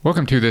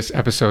Welcome to this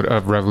episode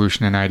of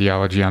Revolution in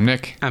Ideology. I'm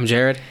Nick. I'm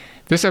Jared.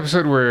 This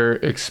episode, we're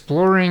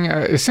exploring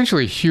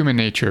essentially human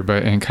nature,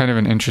 but in kind of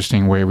an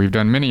interesting way. We've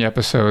done many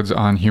episodes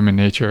on human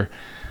nature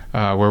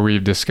where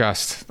we've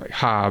discussed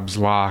Hobbes,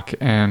 Locke,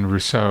 and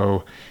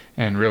Rousseau,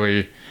 and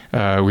really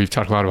we've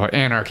talked a lot about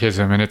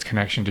anarchism and its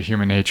connection to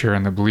human nature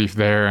and the belief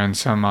there, and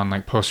some on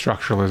like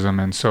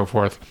post-structuralism and so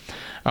forth.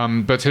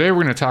 But today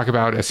we're going to talk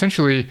about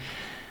essentially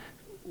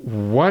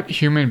what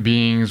human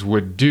beings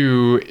would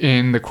do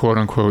in the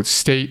quote-unquote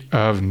state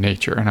of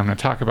nature. And I'm going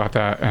to talk about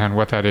that and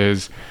what that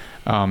is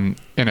in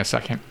a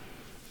second.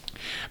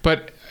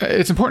 But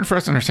it's important for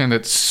us to understand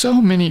that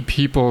so many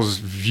people's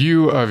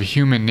view of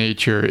human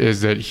nature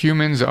is that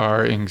humans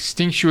are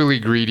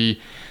instinctually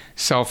greedy,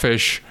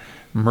 selfish,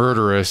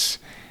 murderous,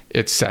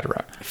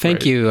 etc.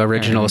 Thank you,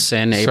 original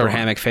sin,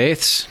 Abrahamic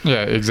faiths.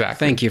 Yeah,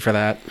 exactly. Thank you for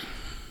that.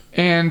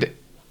 And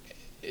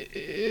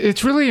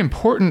it's really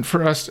important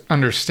for us to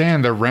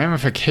understand the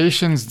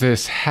ramifications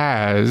this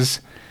has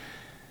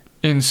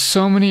in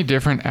so many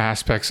different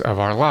aspects of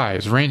our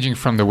lives, ranging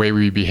from the way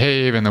we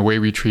behave and the way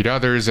we treat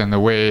others and the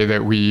way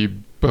that we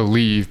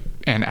believe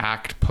and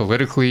act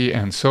politically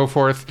and so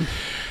forth.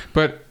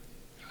 But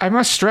I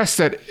must stress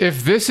that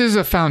if this is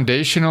a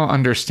foundational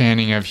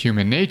understanding of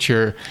human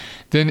nature,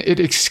 then it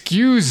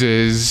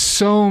excuses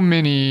so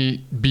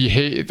many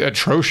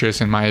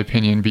atrocious, in my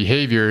opinion,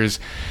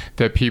 behaviors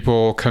that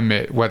people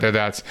commit, whether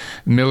that's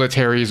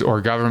militaries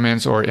or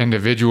governments or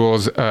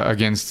individuals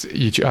against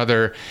each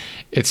other,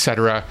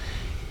 etc.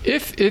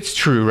 If it's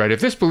true, right,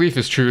 if this belief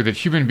is true that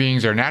human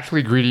beings are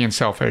naturally greedy and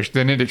selfish,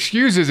 then it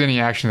excuses any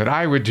action that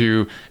I would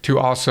do to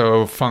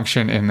also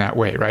function in that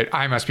way, right?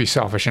 I must be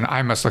selfish and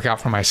I must look out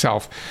for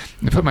myself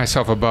and put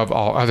myself above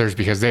all others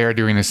because they are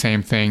doing the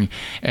same thing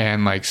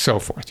and like so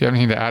forth. Do you have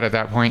anything to add at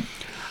that point?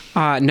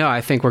 No, I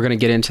think we're going to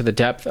get into the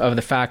depth of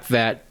the fact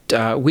that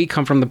we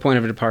come from the point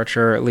of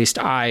departure, at least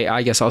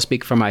I guess I'll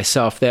speak for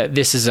myself, that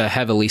this is a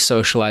heavily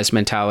socialized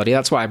mentality.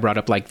 That's why I brought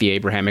up like the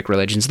Abrahamic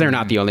religions. They're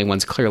not the only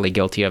ones clearly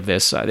guilty of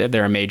this.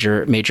 They're a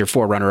major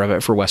forerunner of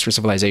it for Western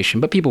civilization,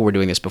 but people were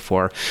doing this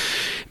before.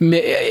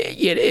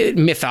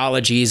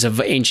 Mythologies of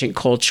ancient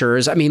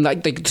cultures, I mean,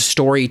 like the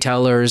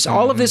storytellers,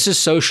 all of this is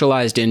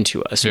socialized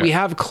into us. Yeah. We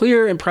have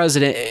clear and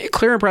present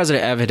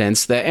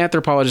evidence that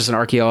anthropologists and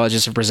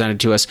archaeologists have presented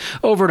to us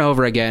over and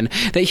over again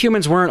that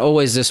humans weren't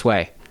always this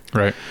way.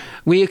 Right.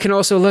 We can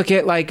also look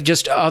at like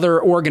just other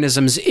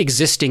organisms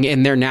existing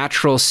in their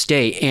natural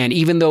state. And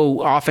even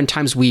though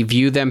oftentimes we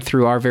view them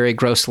through our very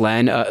gross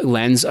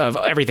lens of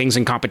everything's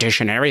in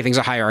competition and everything's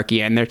a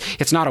hierarchy and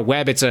it's not a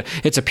web, it's a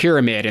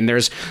pyramid and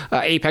there's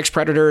apex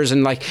predators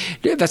and like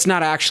that's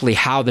not actually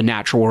how the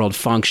natural world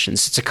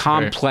functions. It's a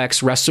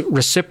complex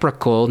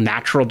reciprocal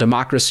natural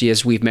democracy,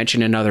 as we've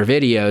mentioned in other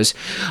videos,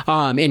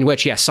 in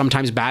which, yes,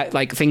 sometimes bad,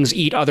 like things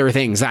eat other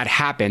things. That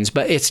happens,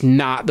 but it's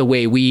not the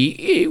way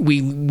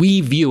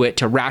we view it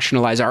to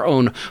rationalize our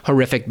own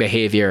horrific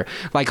behavior,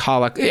 like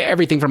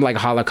everything from like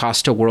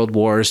Holocaust to world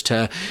wars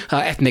to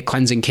ethnic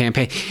cleansing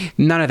campaign.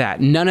 None of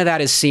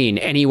that is seen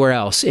anywhere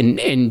else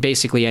in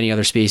basically any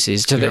other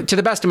species, to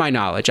the best of my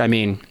knowledge. I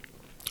mean,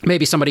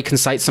 maybe somebody can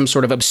cite some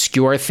sort of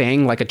obscure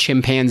thing like a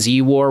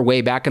chimpanzee war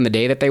way back in the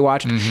day that they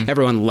watched. Mm-hmm.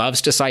 Everyone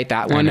loves to cite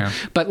that one.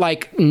 But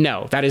like,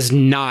 no, that is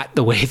not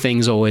the way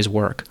things always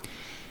work.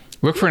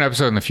 Look for an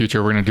episode in the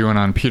future. We're going to do one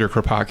on Peter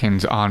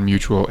Kropotkin's On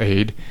Mutual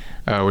Aid,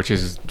 which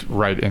is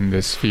right in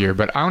this sphere.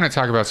 But I want to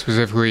talk about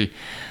specifically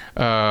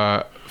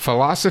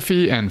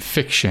philosophy and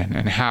fiction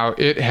and how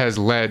it has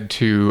led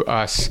to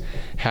us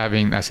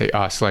having, I say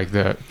us, like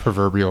the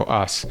proverbial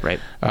us, right?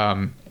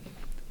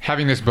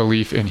 Having this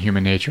belief in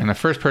human nature. And the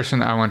first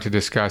person I want to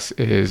discuss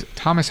is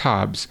Thomas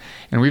Hobbes.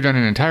 And we've done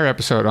an entire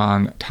episode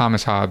on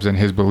Thomas Hobbes and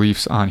his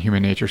beliefs on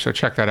human nature. So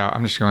check that out.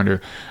 I'm just going to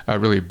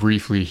really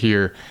briefly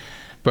here.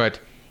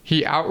 But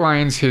he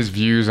outlines his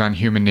views on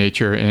human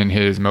nature in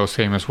his most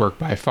famous work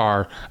by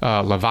far,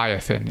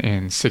 Leviathan,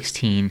 in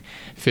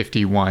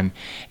 1651.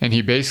 And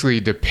he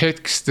basically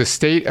depicts the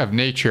state of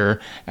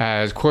nature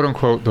as, quote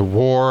unquote, the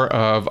war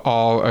of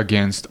all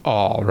against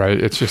all,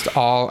 right? It's just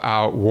all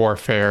out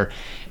warfare,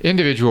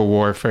 individual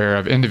warfare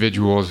of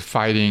individuals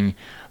fighting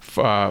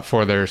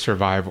for their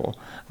survival,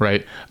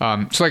 right?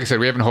 So like I said,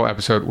 we have a whole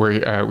episode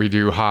where we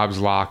do Hobbes,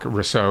 Locke,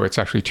 Rousseau. It's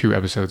actually 2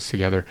 episodes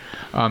together.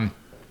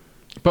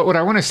 But what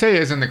I want to say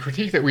is, and the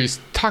critique that we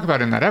talk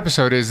about in that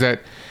episode is that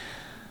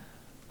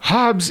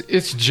Hobbes,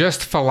 it's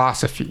just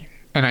philosophy.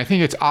 And I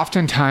think it's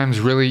oftentimes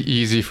really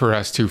easy for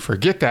us to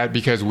forget that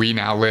because we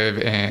now live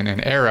in an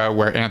era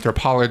where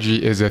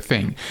anthropology is a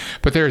thing.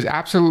 But there is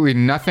absolutely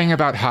nothing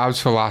about Hobbes'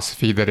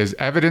 philosophy that is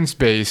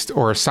evidence-based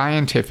or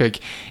scientific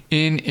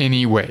in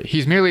any way.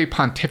 He's merely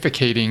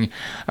pontificating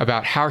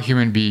about how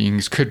human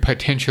beings could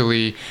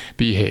potentially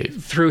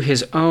behave. Through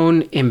his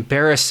own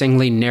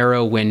embarrassingly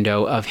narrow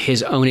window of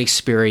his own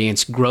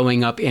experience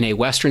growing up in a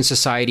Western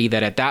society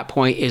that at that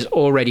point is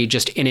already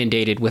just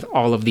inundated with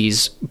all of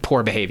these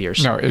poor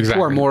behaviors. No, exactly.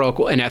 Or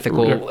moral and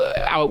ethical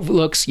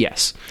outlooks,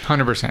 yes.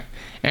 100%.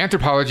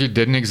 Anthropology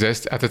didn't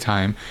exist at the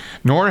time,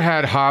 nor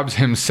had Hobbes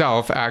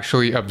himself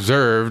actually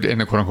observed in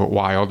the quote-unquote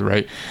wild,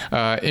 right,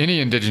 any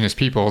indigenous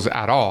peoples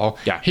at all.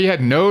 Yeah. He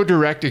had no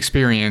direct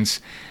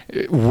experience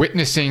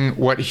witnessing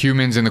what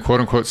humans in the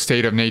quote-unquote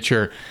state of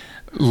nature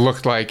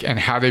looked like and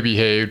how they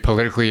behaved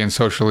politically and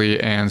socially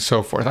and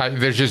so forth.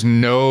 There's just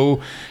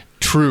no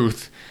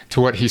truth to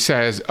what he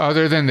says,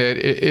 other than that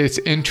it's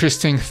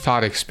interesting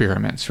thought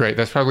experiments, right?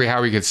 That's probably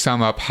how we could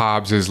sum up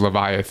Hobbes's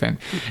Leviathan.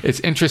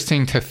 It's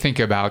interesting to think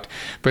about,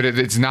 but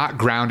it's not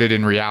grounded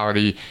in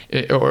reality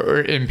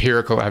or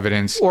empirical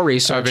evidence or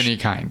research of any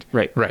kind.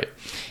 Right.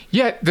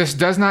 Yet this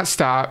does not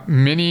stop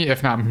many,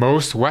 if not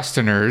most,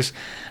 Westerners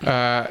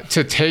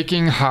to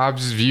taking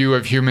Hobbes' view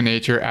of human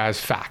nature as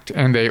fact,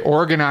 and they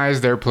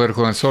organize their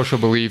political and social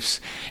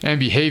beliefs and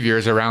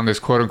behaviors around this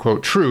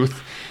quote-unquote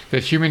truth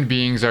that human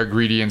beings are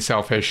greedy and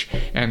selfish,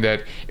 and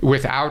that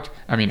without,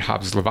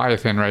 Hobbes'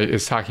 Leviathan, right,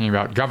 is talking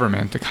about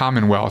government, the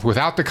Commonwealth.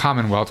 Without the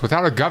Commonwealth,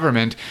 without a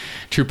government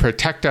to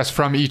protect us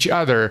from each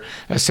other,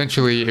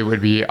 essentially it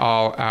would be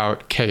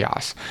all-out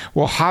chaos.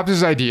 Well,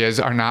 Hobbes' ideas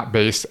are not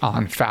based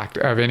on fact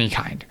of any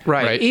kind.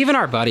 Right. Even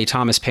our buddy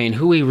Thomas Paine,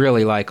 who we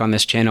really like on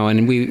this channel,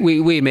 and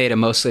we made a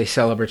mostly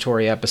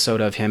celebratory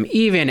episode of him,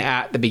 even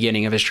at the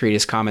beginning of his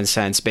treatise Common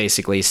Sense,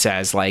 basically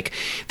says, like,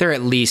 there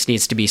at least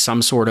needs to be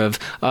some sort of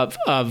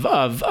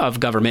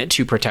government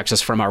to protect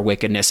us from our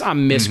wickedness.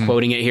 I'm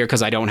misquoting it here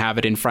because I don't have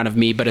it in front of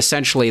me, but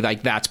essentially,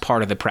 like, that's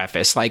part of the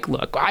preface. Like,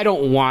 look, I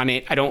don't want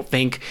it.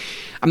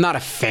 I'm not a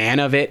fan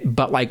of it,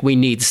 but, like, we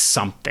need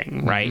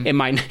something, right? It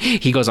might.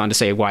 He goes on to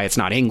say why it's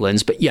not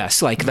England's, but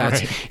yes, like,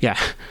 that's yeah.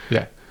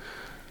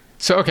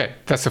 So okay,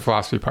 that's the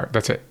philosophy part.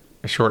 That's it.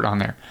 Short on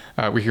there.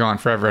 We could go on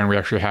forever, and we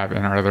actually have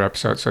in our other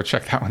episode, so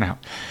check that one out.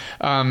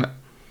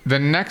 The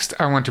next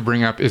I want to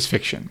bring up is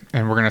fiction,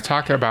 and we're going to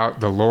talk about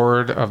The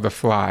Lord of the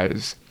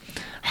Flies.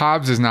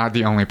 Hobbes is not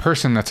the only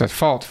person that's at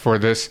fault for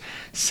this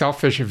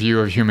selfish view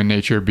of human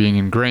nature being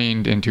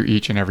ingrained into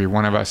each and every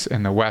one of us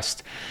in the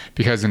West,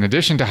 because in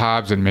addition to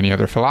Hobbes and many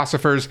other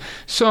philosophers,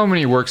 so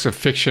many works of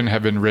fiction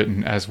have been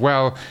written as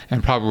well,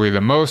 and probably the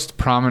most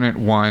prominent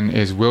one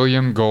is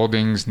William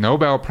Golding's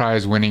Nobel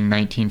Prize-winning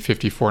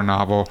 1954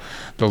 novel,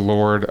 The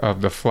Lord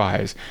of the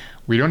Flies.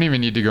 We don't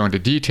even need to go into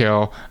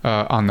detail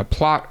on the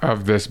plot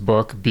of this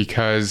book,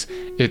 because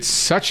it's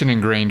such an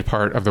ingrained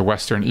part of the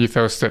Western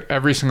ethos that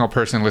every single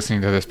person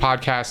listening to this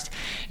podcast,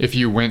 if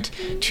you went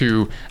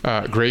to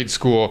grade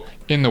school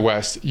in the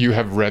West, you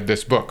have read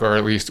this book, or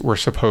at least were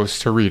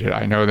supposed to read it.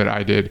 I know that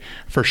I did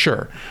for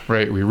sure,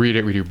 right? We read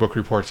it, we do book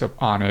reports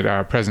on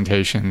it,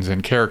 presentations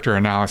and character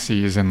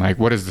analyses, and like,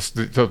 what is this,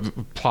 the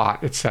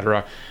plot,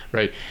 etc.,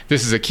 right?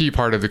 This is a key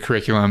part of the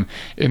curriculum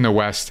in the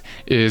West,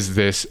 is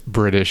this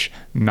British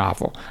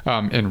novel.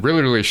 In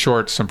really, really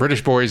short, some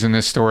British boys in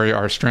this story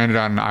are stranded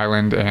on an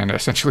island, and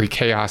essentially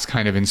chaos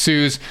kind of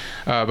ensues.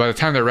 By the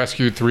time they're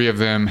rescued, 3 of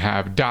them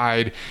have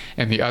died,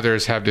 and the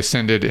others have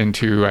descended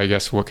into, I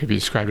guess, what could be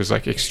described as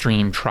like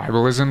extreme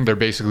tribalism. They're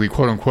basically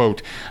quote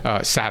unquote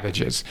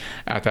savages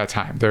at that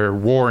time. They're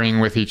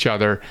warring with each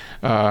other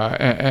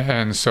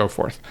and so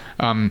forth.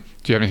 Do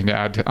you have anything to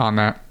add on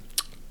that?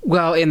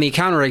 Well, in the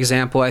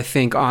counterexample, I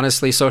think,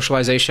 honestly,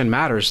 socialization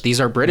matters. These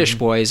are British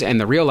boys, and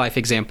the real-life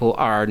example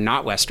are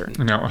not Western.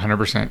 No,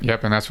 100%.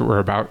 Yep, and that's what we're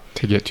about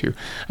to get to.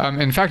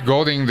 In fact,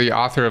 Golding, the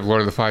author of Lord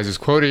of the Flies, is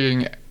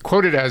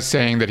quoted as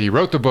saying that he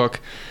wrote the book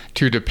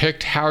to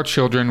depict how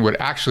children would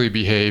actually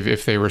behave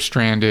if they were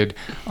stranded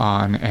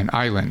on an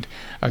island.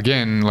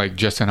 Again, like,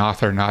 just an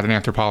author, not an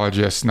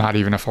anthropologist, not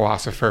even a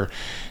philosopher,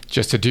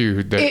 just a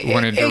dude that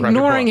wanted to write a book.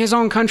 Ignoring his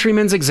own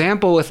countrymen's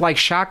example with, like,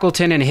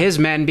 Shackleton and his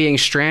men being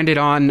stranded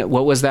on,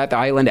 what was that, the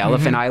island,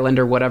 Elephant Island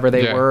or whatever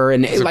they were.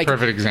 And it's like, a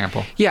perfect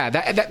example. Yeah,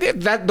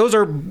 those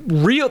are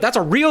real. That's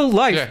a real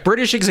life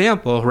British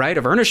example, right,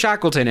 of Ernest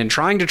Shackleton and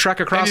trying to trek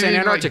across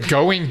Antarctica, like,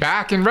 going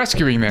back and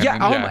rescuing them. Yeah,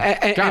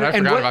 God, I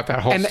forgot about that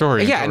whole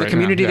story. Yeah, and the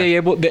community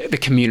the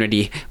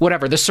community,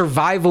 whatever, the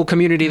survival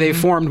community they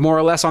formed more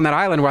or less on that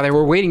island while they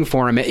were waiting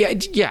for him.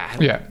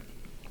 Yeah.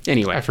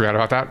 Anyway, I forgot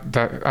about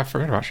that. I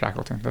forgot about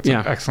Shackleton. That's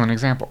an excellent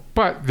example.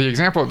 But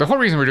the whole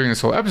reason we're doing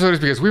this whole episode is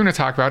because we want to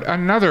talk about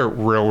another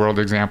real world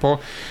example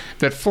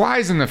that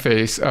flies in the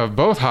face of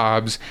both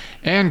Hobbes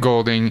and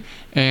Golding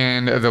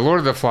and The Lord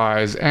of the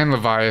Flies and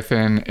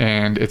Leviathan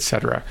and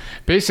etc.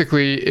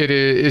 Basically,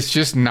 it's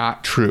just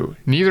not true.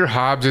 Neither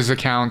Hobbes'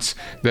 accounts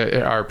that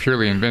are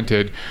purely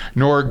invented,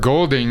 nor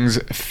Golding's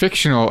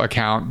fictional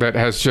account that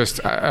has just,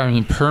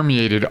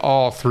 permeated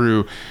all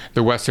through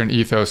the Western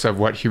ethos of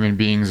what human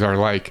beings are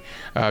like,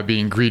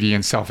 being greedy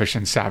and selfish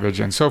and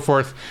savage and so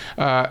forth.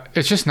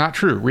 It's just not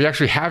true. We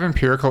actually have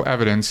empirical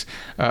evidence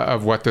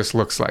of what this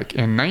looks like.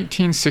 In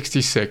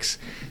 1966,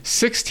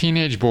 6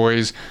 teenage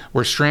boys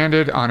were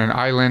stranded on an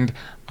island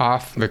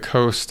off the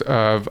coast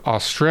of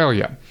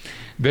Australia.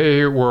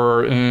 They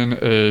were in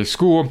a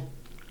school.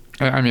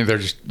 They're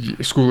just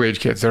school-age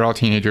kids. They're all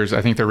teenagers.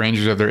 I think the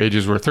ranges of their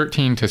ages were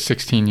 13 to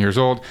 16 years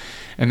old.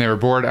 and they were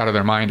bored out of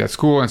their mind at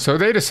school. And so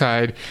they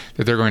decide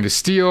that they're going to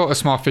steal a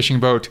small fishing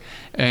boat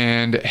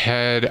and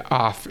head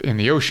off in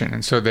the ocean.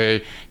 And so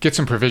they get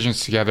some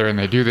provisions together, and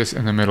they do this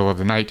in the middle of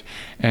the night,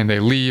 and they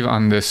leave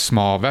on this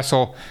small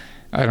vessel.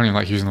 I don't even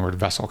like using the word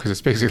vessel because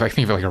it's basically like,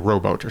 think of it like a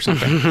rowboat or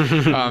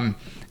something.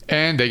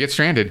 And they get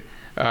stranded.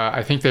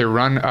 I think they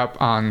run up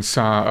on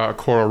some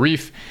coral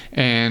reef,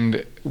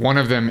 and one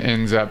of them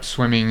ends up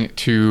swimming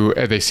to,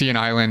 they see an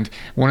island.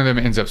 One of them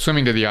ends up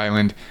swimming to the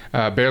island,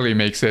 barely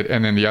makes it,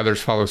 and then the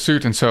others follow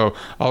suit. And so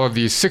all of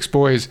these 6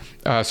 boys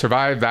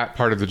survive that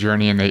part of the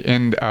journey, and they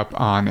end up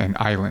on an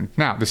island.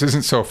 Now, this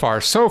isn't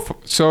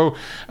so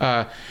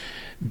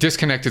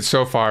disconnected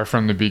so far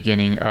from the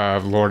beginning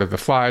of Lord of the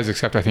Flies,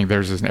 except I think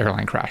theirs is an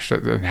airline crash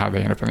and how they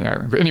end up on the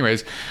island. But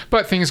anyways,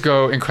 things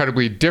go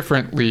incredibly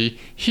differently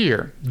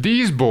here.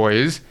 These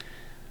boys,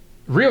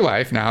 real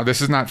life now,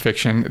 this is not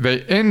fiction,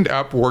 they end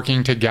up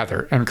working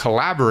together and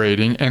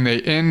collaborating, and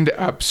they end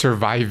up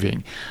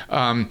surviving.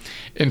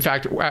 In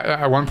fact,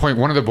 at one point,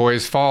 one of the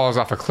boys falls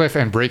off a cliff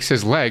and breaks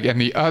his leg,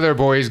 and the other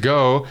boys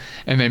go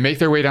and they make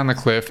their way down the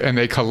cliff, and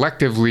they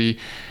collectively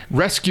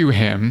rescue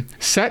him,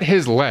 set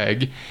his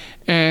leg,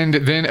 and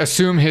then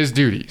assume his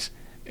duties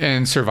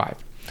and survive.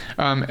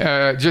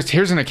 Just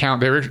here's an account.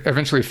 They were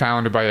eventually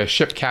found by a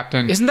ship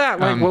captain. Isn't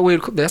that like what we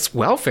would, that's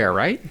welfare,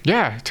 right?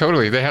 Yeah,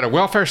 totally. They had a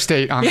welfare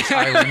state on this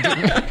island.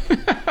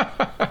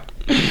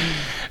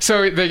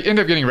 So they end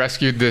up getting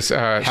rescued. This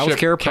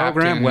healthcare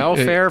program,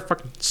 welfare,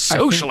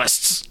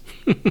 socialists.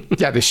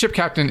 Yeah, the ship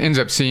captain ends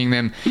up seeing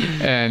them,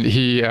 and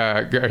he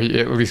at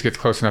least gets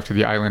close enough to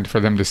the island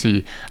for them to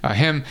see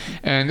him.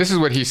 And this is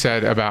what he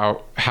said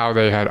about how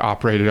they had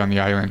operated on the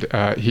island.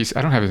 I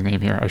don't have his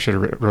name here. I should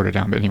have wrote it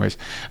down. But anyways,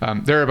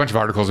 there are a bunch of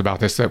articles about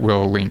this that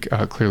we'll link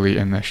clearly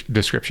in the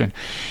description.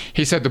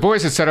 He said the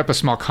boys had set up a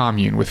small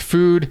commune with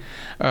food,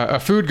 a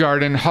food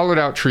garden, hollowed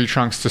out tree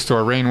trunks to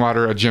store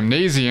rainwater, a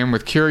gymnasium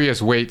with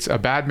curious weights, a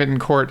badminton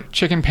court,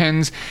 chicken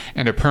pens,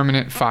 and a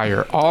permanent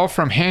fire, all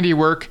from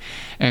handiwork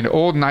and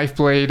old knife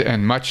blade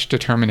and much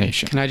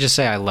determination. Can I just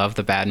say I love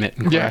the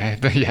badminton court? Yeah,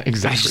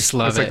 exactly. I just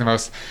love it's like the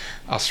most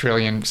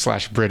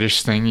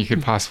Australian/British thing you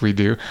could possibly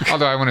do.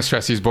 Although I want to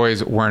stress, these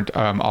boys weren't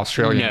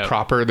Australian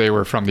proper. They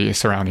were from the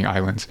surrounding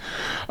islands.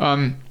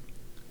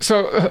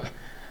 So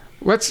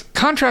let's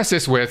contrast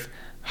this with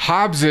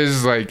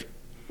Hobbes's like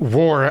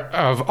war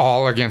of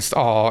all against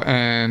all,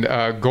 and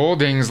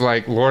Golding's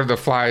like Lord of the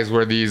Flies,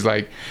 where these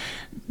like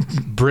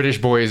British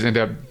boys end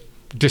up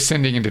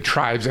descending into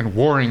tribes and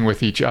warring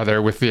with each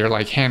other with their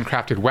like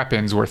handcrafted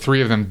weapons, where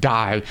 3 of them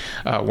die,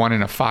 one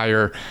in a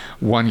fire,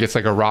 one gets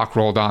like a rock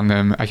rolled on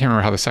them. I can't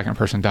remember how the second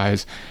person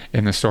dies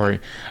in the story.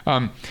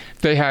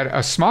 They had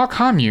a small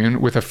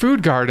commune with a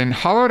food garden,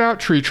 hollowed out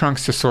tree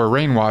trunks to store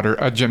rainwater,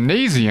 a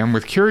gymnasium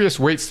with curious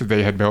weights that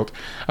they had built,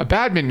 a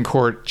badminton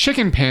court,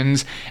 chicken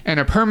pens, and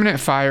a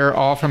permanent fire,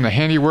 all from the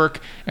handiwork,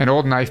 an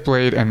old knife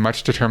blade, and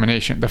much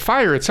determination. The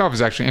fire itself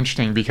is actually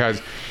interesting because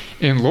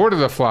in Lord of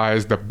the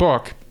Flies, the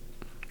book,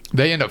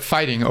 they end up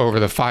fighting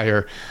over the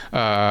fire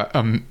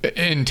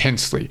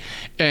intensely.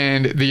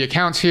 And the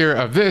accounts here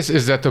of this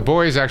is that the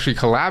boys actually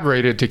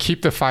collaborated to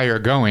keep the fire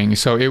going.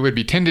 So it would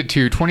be tended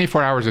to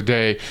 24 hours a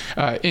day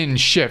in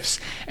shifts.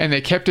 And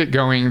they kept it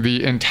going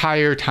the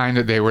entire time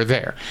that they were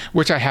there,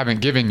 which I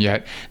haven't given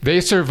yet.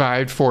 They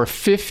survived for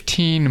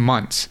 15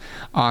 months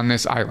on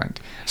this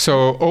island.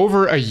 So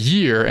over a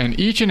year, and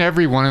each and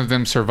every one of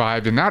them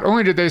survived. And not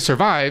only did they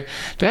survive,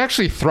 they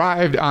actually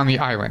thrived on the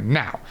island.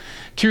 Now,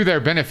 to their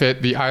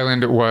benefit, the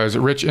island was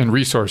rich in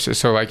resources.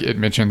 So like it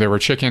mentioned, there were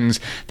chickens,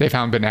 they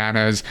found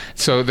bananas,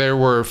 so there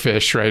were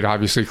fish, right,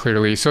 obviously,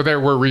 clearly. So there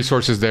were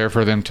resources there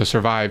for them to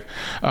survive,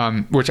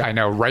 which I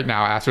know right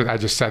now, after I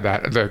just said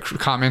that, the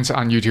comments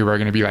on YouTube are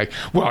going to be like,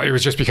 well, it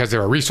was just because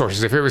there were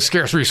resources. If it was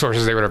scarce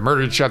resources, they would have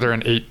murdered each other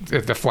and ate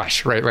the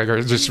flesh, right? Like,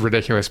 it's just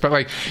ridiculous. But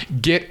like,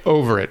 get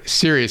over it.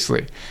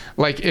 Seriously.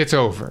 Like, it's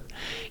over.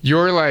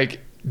 You're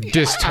like,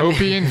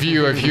 dystopian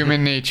view of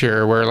human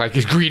nature where like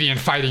it's greedy and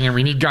fighting and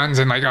we need guns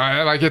and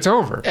like it's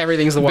over.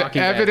 Everything's the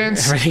Walking Dead.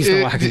 Evidence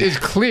is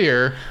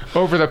clear.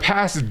 Over the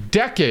past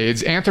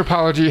decades,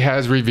 anthropology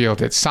has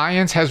revealed it.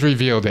 Science has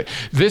revealed it.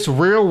 This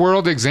real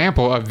world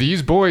example of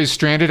these boys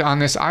stranded on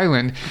this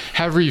island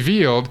have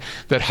revealed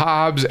that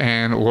Hobbes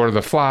and Lord of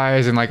the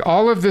Flies and like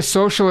all of this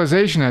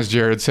socialization, as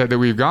Jared said, that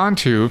we've gone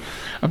through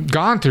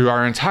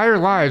our entire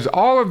lives,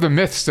 all of the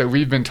myths that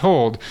we've been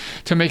told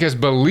to make us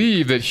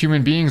believe that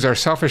human beings are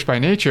selfish by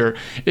nature,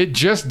 it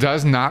just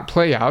does not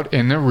play out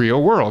in the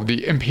real world.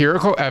 The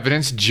empirical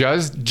evidence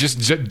just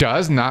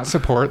does not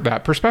support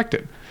that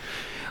perspective.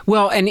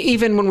 Well, and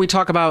even when we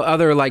talk about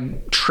other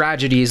like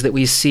tragedies that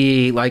we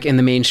see like in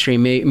the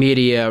mainstream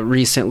media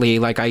recently,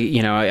 like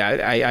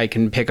I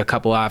can pick a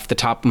couple off the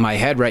top of my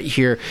head right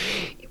here.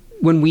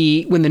 when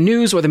the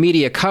news or the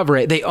media cover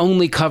it, they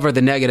only cover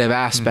the negative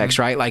aspects,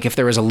 right? Like if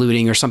there was a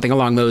looting or something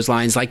along those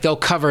lines, like they'll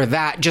cover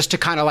that just to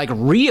kind of like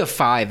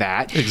reify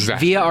that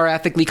via our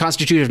ethically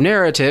constitutive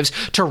narratives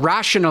to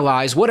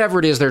rationalize whatever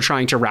it is they're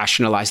trying to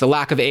rationalize. The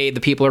lack of aid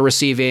the people are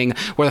receiving,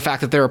 or the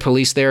fact that there are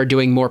police there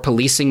doing more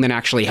policing than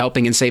actually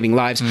helping and saving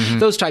lives,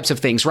 those types of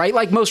things, right?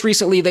 Like most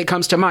recently that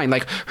comes to mind,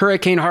 like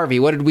Hurricane Harvey.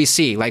 What did we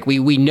see? Like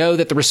we know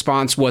that the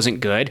response wasn't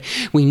good.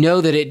 We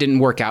know that it didn't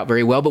work out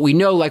very well, but we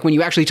know like when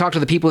you actually talk to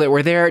the people that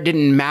were there, it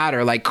didn't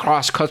matter, like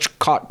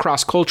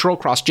cross-cultural,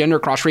 cross-gender,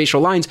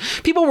 cross-racial lines.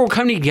 People were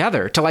coming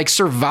together to like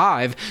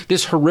survive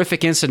this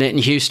horrific incident in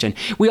Houston.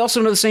 We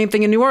also know the same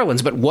thing in New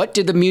Orleans, but what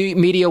did the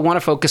media want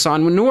to focus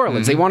on in New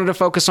Orleans? They wanted to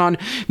focus on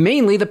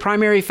mainly the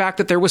primary fact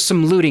that there was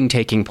some looting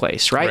taking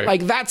place, right?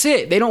 Like that's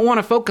it. They don't want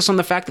to focus on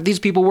the fact that these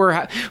people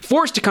were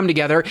forced to come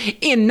together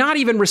and not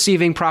even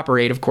receiving proper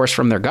aid, of course,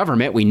 from their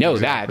government. We know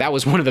that. That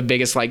was one of the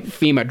biggest like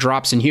FEMA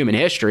drops in human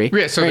history.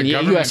 Yeah, so the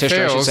government US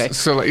history, fails.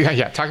 So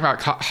talking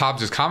about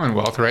Hobbes'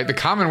 Commonwealth, right? The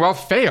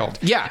Commonwealth failed.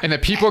 Yeah. And the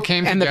people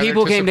came together. And the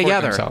people came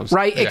together, themselves.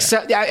 right? Yeah.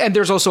 Except, and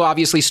there's also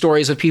obviously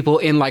stories of people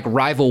in like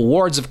rival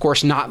wards, of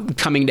course, not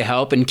coming to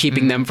help and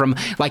keeping them from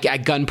like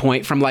at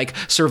gunpoint from like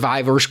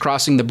survivors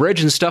crossing the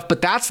bridge and stuff.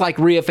 But that's like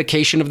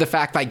reification of the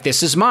fact like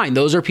this is mine.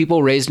 Those are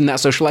people raised in that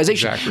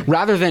socialization.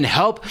 Rather than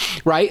help,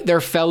 right,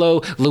 their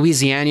fellow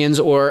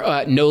Louisianians or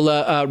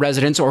NOLA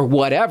residents or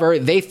whatever,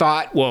 they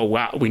thought, well,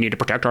 wow, we need to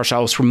protect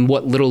ourselves from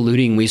what little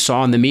looting we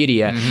saw in the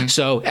media.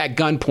 So at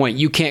gunpoint,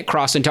 you can't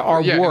cross into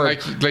our ward.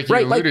 Like you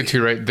alluded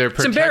to, right? They're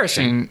protecting. It's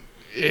embarrassing.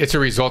 It's a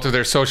result of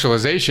their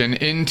socialization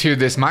into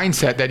this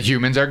mindset that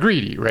humans are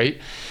greedy, right?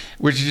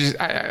 Which is,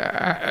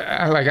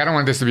 I don't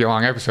want this to be a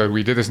long episode.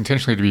 We did this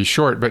intentionally to be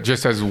short, but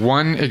just as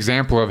one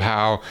example of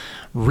how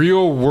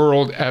real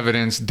world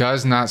evidence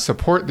does not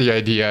support the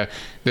idea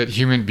that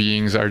human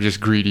beings are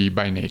just greedy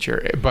by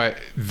nature. But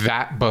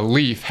that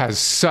belief has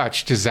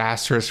such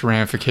disastrous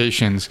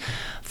ramifications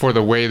for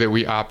the way that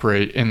we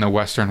operate in the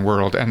Western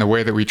world and the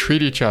way that we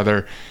treat each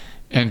other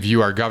and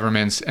view our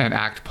governments and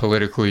act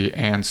politically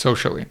and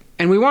socially.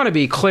 And we want to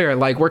be clear,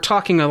 like we're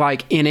talking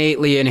like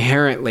innately,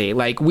 inherently,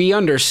 like we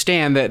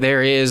understand that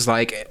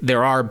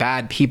there are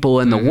bad people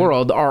in the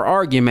world. Our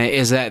argument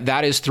is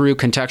that is through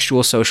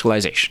contextual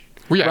socialization.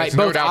 Well, yeah, right?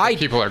 No doubt that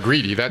people are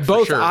greedy. That's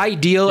both for sure.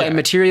 Ideal and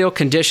material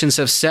conditions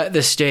have set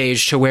the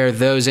stage to where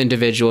those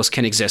individuals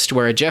can exist,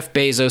 where a Jeff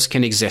Bezos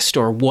can exist,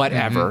 or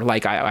whatever.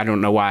 Like I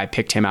don't know why I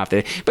picked him out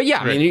there, but yeah,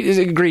 I mean, he's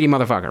a greedy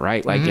motherfucker,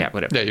 right? Like yeah,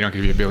 whatever. Yeah, you don't get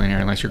to be a billionaire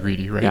unless you're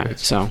greedy, right?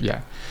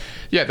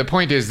 Yeah. The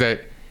point is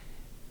that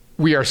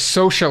we are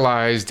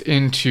socialized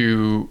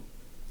into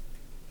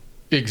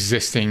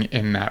existing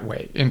in that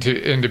way,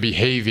 into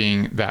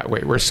behaving that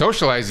way. We're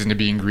socialized into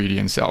being greedy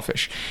and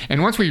selfish.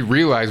 And once we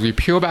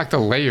peel back the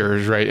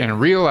layers, right, and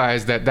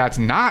realize that that's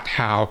not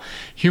how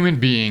human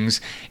beings,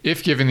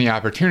 if given the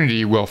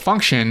opportunity, will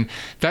function,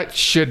 that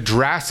should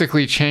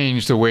drastically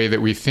change the way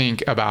that we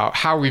think about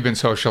how we've been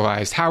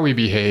socialized, how we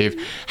behave,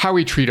 how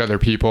we treat other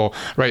people,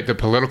 right, the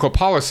political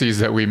policies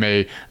that we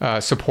may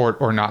support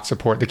or not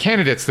support, the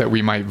candidates that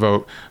we might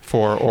vote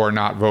for or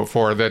not vote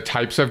for, the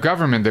types of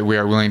government that we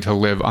are willing to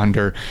live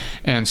under,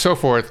 and so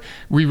forth.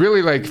 We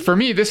really for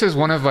me, this is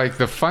one of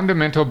the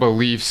fundamental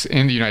beliefs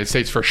in the United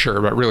States for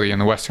sure, but really in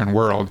the Western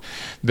world,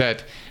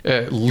 that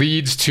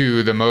leads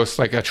to the most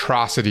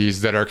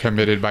atrocities that are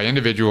committed by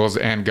individuals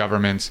and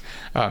governments,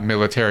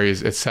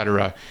 militaries,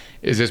 etc.,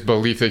 is this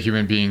belief that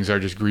human beings are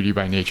just greedy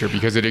by nature,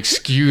 because it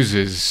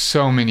excuses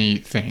so many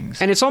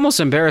things. And it's almost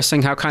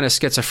embarrassing how kind of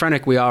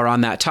schizophrenic we are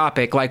on that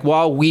topic. Like,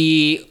 while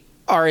we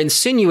are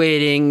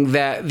insinuating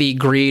that the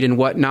greed and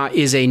whatnot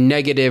is a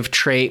negative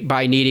trait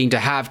by needing to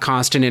have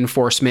constant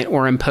enforcement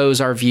or impose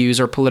our views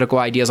or political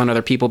ideas on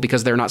other people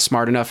because they're not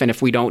smart enough, and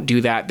if we don't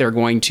do that, they're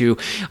going to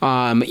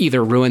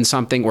either ruin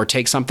something or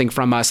take something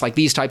from us, like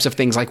these types of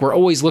things. Like, we're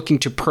always looking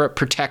to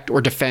protect or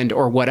defend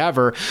or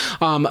whatever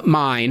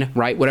mine,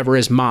 right? Whatever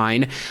is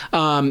mine,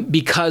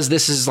 because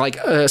this is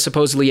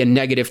supposedly a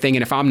negative thing,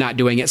 and if I'm not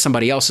doing it,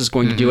 somebody else is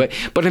going to do it.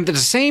 But at the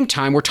same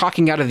time, we're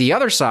talking out of the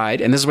other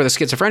side, and this is where the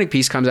schizophrenic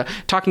piece comes out.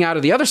 Talking out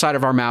of the other side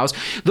of our mouths,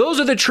 those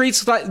are the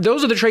traits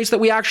that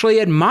we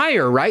actually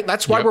admire, right?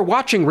 That's why we're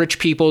watching rich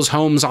people's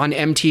homes on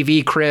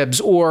MTV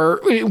Cribs, or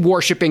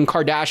worshiping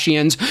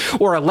Kardashians,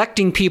 or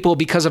electing people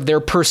because of their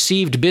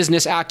perceived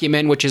business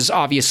acumen, which is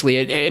obviously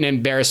an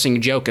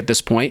embarrassing joke at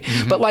this point.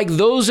 But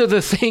those are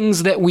the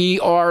things that we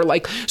are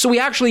so we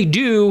actually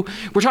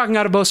we're talking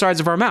out of both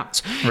sides of our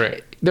mouths.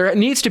 Right. There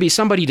needs to be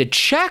somebody to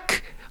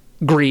check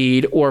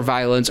greed or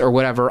violence or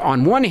whatever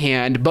on one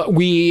hand, but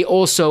we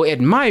also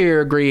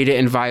admire greed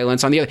and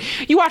violence on the other.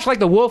 You watch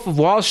The Wolf of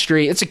Wall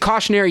Street, it's a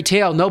cautionary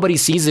tale. Nobody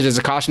sees it as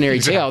a cautionary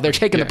tale. They're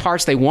taking the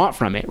parts they want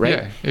from it, right?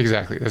 Yeah,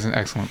 exactly. That's an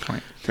excellent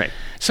point. Right.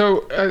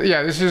 So,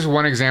 this is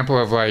one example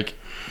of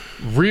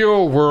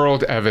real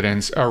world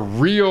evidence, a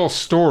real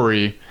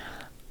story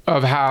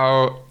of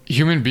how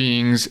human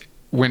beings,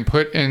 when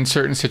put in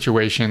certain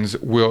situations,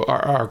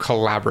 are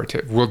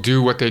collaborative, will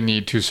do what they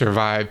need to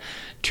survive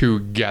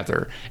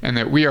together, and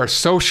that we are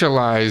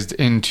socialized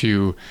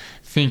into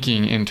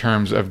thinking in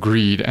terms of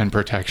greed and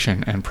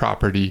protection and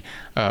property,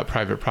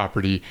 private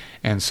property,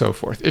 and so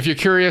forth. If you're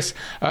curious,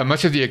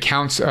 much of the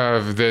accounts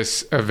of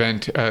this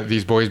event,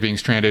 these boys being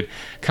stranded,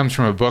 comes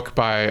from a book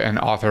by an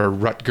author,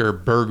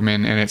 Rutger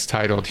Bregman, and it's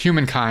titled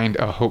Humankind,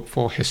 A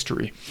Hopeful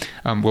History.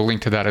 We'll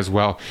link to that as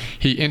well.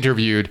 He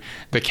interviewed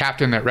the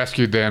captain that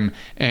rescued them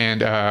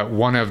and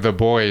one of the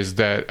boys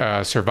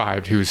that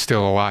survived, who's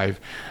still alive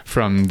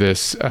from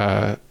this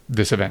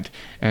event.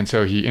 And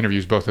so he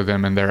interviews both of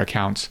them and their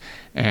accounts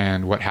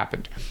and what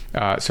happened.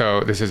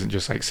 So this isn't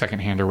just like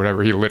secondhand or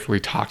whatever. He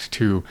literally talked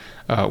to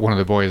one of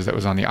the boys that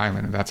was on the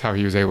island, and that's how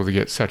he was able to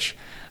get such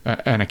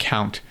an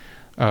account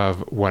of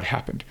what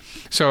happened.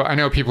 So I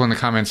know people in the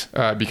comments,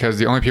 because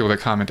the only people that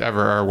comment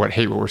ever are what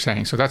hate what we're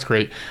saying. So that's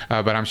great.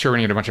 But I'm sure we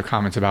need a bunch of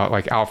comments about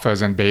like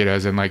alphas and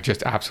betas and like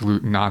just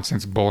absolute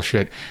nonsense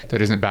bullshit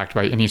that isn't backed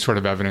by any sort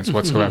of evidence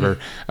whatsoever.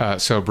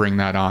 So bring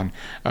that on.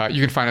 You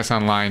can find us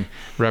online,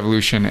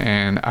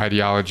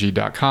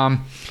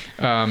 revolutionandideology.com.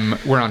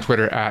 We're on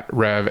Twitter at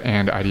Rev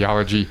and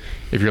Ideology.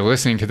 If you're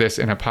listening to this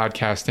in a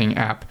podcasting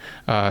app,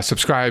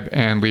 subscribe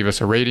and leave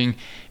us a rating.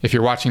 If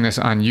you're watching this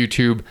on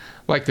YouTube,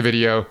 like the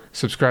video,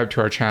 subscribe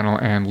to our channel,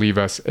 and leave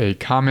us a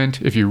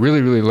comment. If you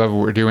really, really love what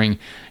we're doing,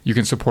 you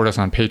can support us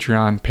on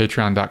Patreon,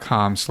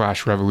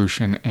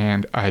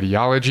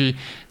 patreon.com/revolutionandideology.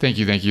 Thank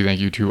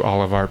you to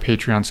all of our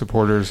Patreon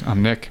supporters.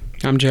 I'm Nick.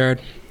 I'm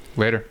Jared.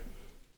 Later.